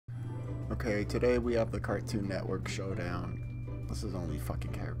Okay, today we have the Cartoon Network Showdown. This is only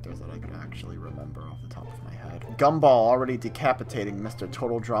fucking characters that I could actually remember off the top of my head. Gumball already decapitating Mr.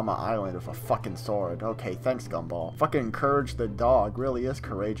 Total Drama Island with a fucking sword. Okay, thanks Gumball. Fucking encourage the dog, really is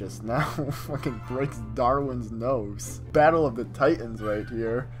courageous. Now fucking breaks Darwin's nose. Battle of the Titans right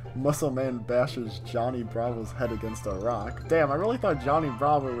here. Muscle Man bashes Johnny Bravo's head against a rock. Damn, I really thought Johnny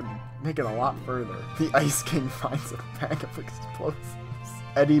Bravo would make it a lot further. The Ice King finds a bag of explosives.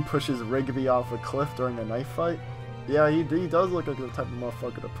 Eddy pushes Rigby off a cliff during a knife fight. Yeah, he does look like the type of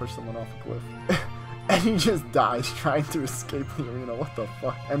motherfucker to push someone off a cliff. And he just dies trying to escape the arena, what the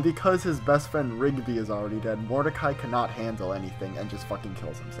fuck? And because his best friend Rigby is already dead, Mordecai cannot handle anything and just fucking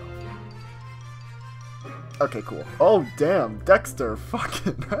kills himself. Okay, cool. Oh, damn, Dexter,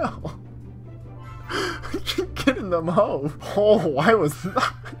 fucking hell. Get in the mo. Oh, I was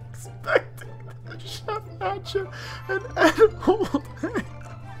not expecting that. Chef Hatchet and Ed hold hands.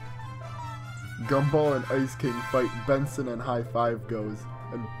 Gumball and Ice King fight Benson and High Five goes,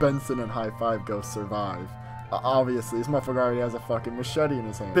 and Benson and High Five Go survive. Obviously, this motherfucker already has a fucking machete in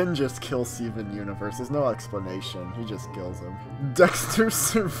his hand. Finn just kills Steven Universe, there's no explanation, he just kills him. Dexter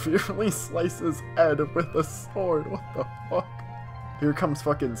severely slices Ed with a sword, what the fuck? Here comes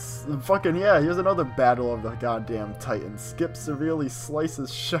yeah, here's another battle of the goddamn Titans. Skip severely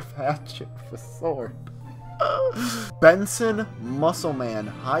slices Chef Hatchet with a sword. Benson, Muscle Man,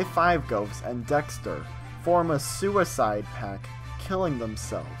 High Five Ghosts, and Dexter form a suicide pact, killing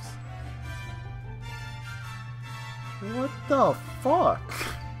themselves. What the fuck?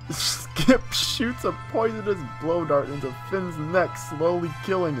 Skip shoots a poisonous blow dart into Finn's neck, slowly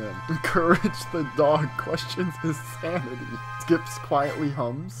killing him. Courage the dog questions his sanity. Skips quietly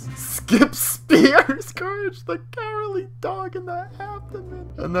hums. Skip spears Courage the cowardly dog in the abdomen.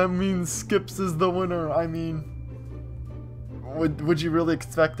 And that means Skips is the winner. I mean, would you really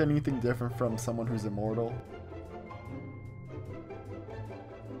expect anything different from someone who's immortal?